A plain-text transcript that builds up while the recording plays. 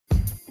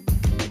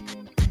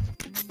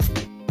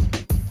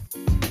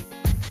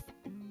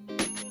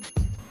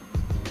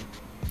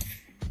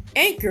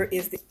Anchor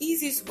is the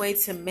easiest way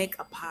to make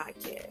a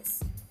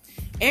podcast.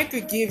 Anchor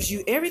gives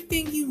you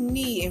everything you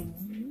need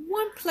in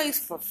one place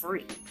for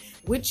free,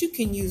 which you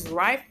can use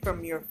right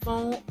from your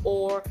phone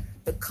or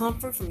the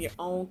comfort from your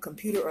own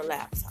computer or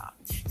laptop.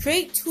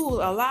 Create tools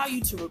allow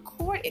you to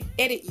record and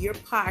edit your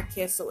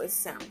podcast so it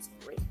sounds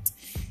great.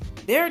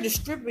 They're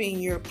distributing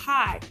your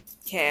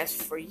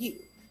podcast for you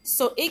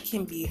so it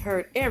can be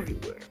heard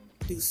everywhere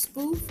through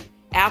Spoof,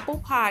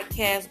 Apple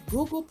Podcasts,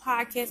 Google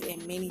Podcasts,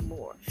 and many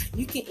more.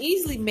 You can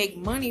easily make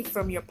money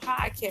from your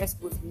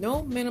podcast with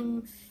no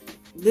minimum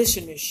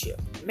listenership.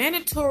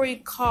 Mandatory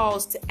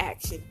calls to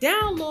action.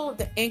 Download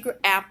the Anchor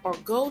app or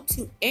go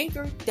to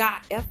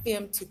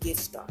anchor.fm to get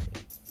started.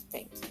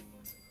 Thank you.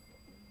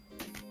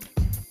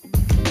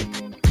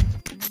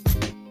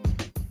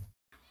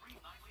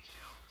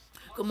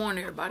 Good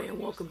morning, everybody, and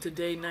welcome to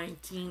day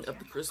 19 of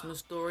the Christmas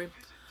story.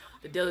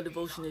 The daily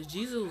devotion is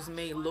Jesus was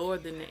made lower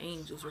than the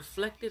angels,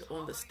 reflected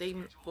on the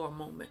statement for a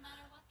moment.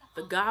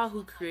 The God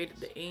who created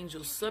the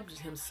angels subjected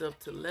himself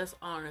to less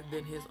honor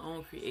than his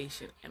own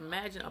creation.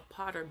 Imagine a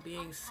potter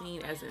being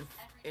seen as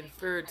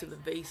inferior to the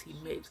vase he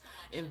makes.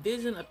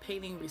 Envision a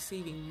painting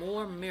receiving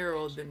more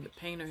merit than the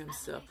painter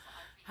himself.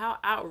 How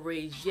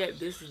outraged, yet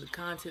this is the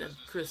content of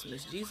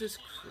Christmas. Jesus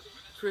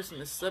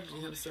Christmas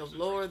subjected himself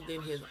lower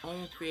than his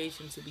own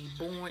creation to be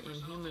born in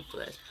human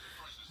flesh.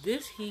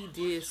 This he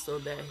did so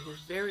that his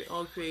very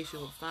own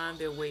creation would find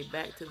their way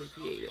back to the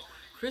Creator.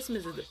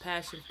 Christmas is the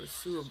passion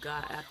pursuit of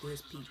God after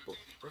his people.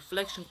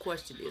 Reflection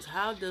question is,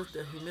 how does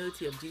the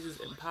humility of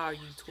Jesus empower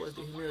you towards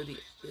the humility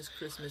this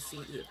Christmas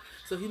season?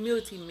 So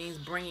humility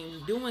means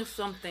doing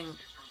something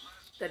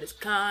that is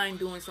kind,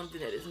 doing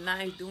something that is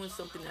nice, doing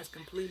something that's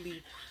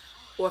completely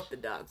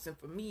orthodox. And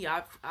for me,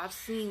 I've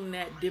seen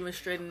that,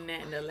 demonstrating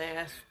that in the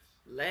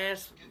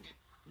last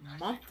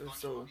month or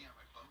so.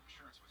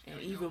 And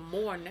even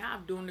more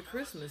now during the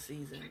Christmas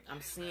season.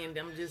 I'm seeing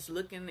them just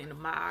looking, and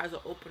my eyes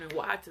are opening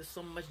wide to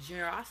so much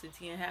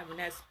generosity and having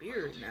that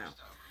spirit now.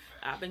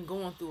 I've been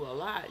going through a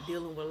lot,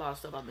 dealing with a lot of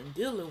stuff I've been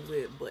dealing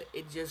with, but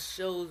it just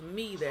shows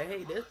me that,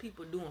 hey, there's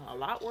people doing a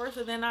lot worse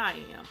than I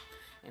am.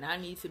 And I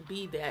need to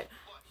be that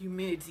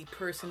humility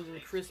person in the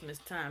Christmas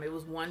time. It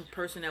was one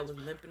person that was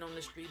limping on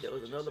the street. There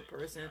was another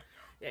person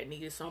that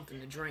needed something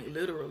to drink,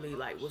 literally,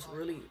 like was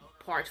really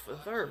parched for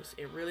thirst.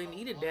 It really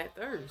needed that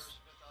thirst.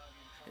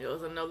 There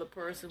was another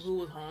person who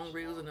was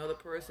hungry. There was another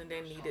person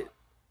that needed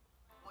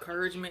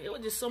encouragement. It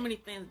was just so many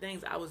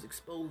things I was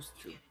exposed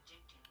to.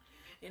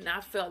 And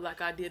I felt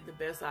like I did the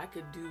best I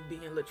could do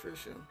being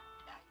Latricia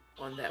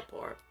on that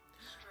part.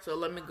 So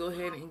let me go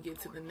ahead and get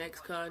to the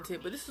next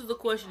content. But this is the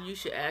question you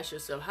should ask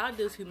yourself. How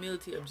does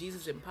humility of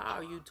Jesus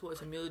empower you towards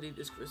humility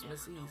this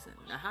Christmas season?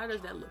 Now, how does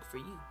that look for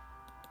you?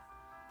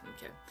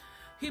 Okay.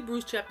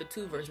 Hebrews chapter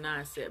 2 verse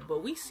 9 said,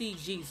 "But we see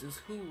Jesus,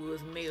 who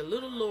was made a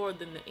little lower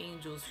than the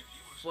angels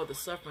for the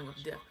suffering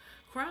of death,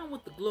 crowned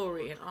with the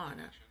glory and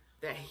honor,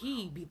 that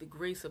he, be the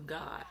grace of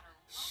God,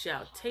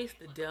 shall taste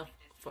the death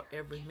for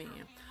every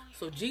man."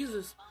 So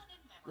Jesus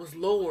was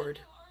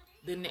lowered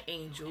than the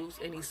angels,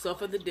 and he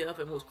suffered the death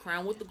and was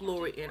crowned with the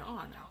glory and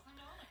honor.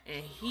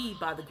 And he,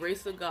 by the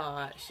grace of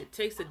God, should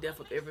taste the death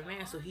of every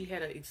man. So he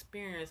had an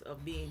experience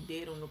of being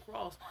dead on the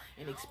cross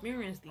and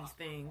experience these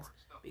things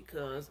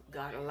because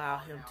God allowed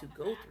him to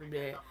go through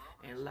that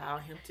and allow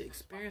him to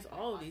experience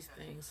all of these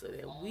things so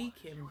that we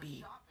can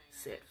be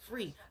set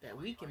free, that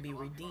we can be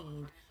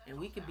redeemed, and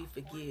we can be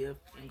forgiven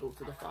and go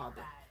to the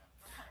Father.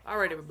 All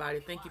right, everybody.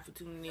 Thank you for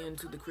tuning in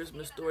to the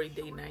Christmas story,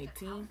 day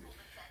 19.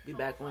 Be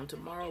back on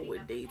tomorrow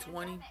with day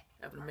 20.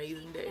 Have an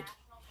amazing day.